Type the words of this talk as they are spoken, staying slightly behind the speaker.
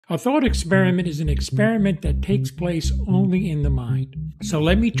A thought experiment is an experiment that takes place only in the mind. So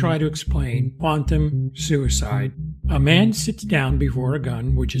let me try to explain quantum suicide. A man sits down before a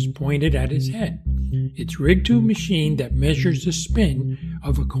gun which is pointed at his head. It's rigged to a machine that measures the spin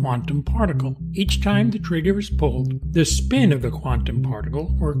of a quantum particle. Each time the trigger is pulled, the spin of the quantum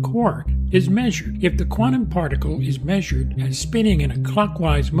particle, or quark, is measured. If the quantum particle is measured as spinning in a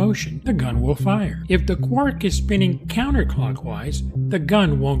clockwise motion, the gun will fire. If the quark is spinning counterclockwise, the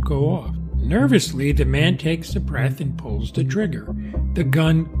gun won't go off. Nervously, the man takes a breath and pulls the trigger. The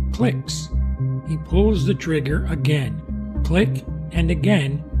gun clicks. He pulls the trigger again. Click and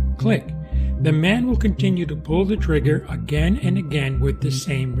again, click. The man will continue to pull the trigger again and again with the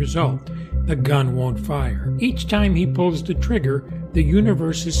same result. The gun won't fire. Each time he pulls the trigger, the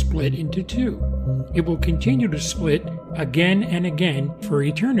universe is split into two. It will continue to split again and again for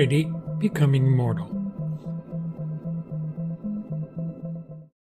eternity, becoming immortal.